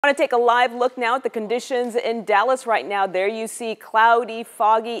I want to take a live look now at the conditions in Dallas right now. There you see cloudy,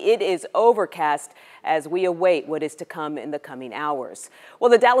 foggy. It is overcast as we await what is to come in the coming hours. Well,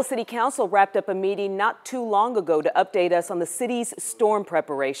 the Dallas City Council wrapped up a meeting not too long ago to update us on the city's storm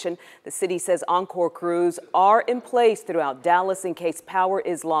preparation. The city says Oncor crews are in place throughout Dallas in case power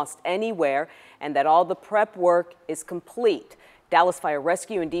is lost anywhere, and that all the prep work is complete. Dallas Fire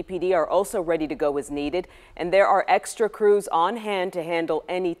Rescue and DPD are also ready to go as needed, and there are extra crews on hand to handle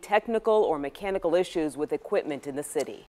any technical or mechanical issues with equipment in the city.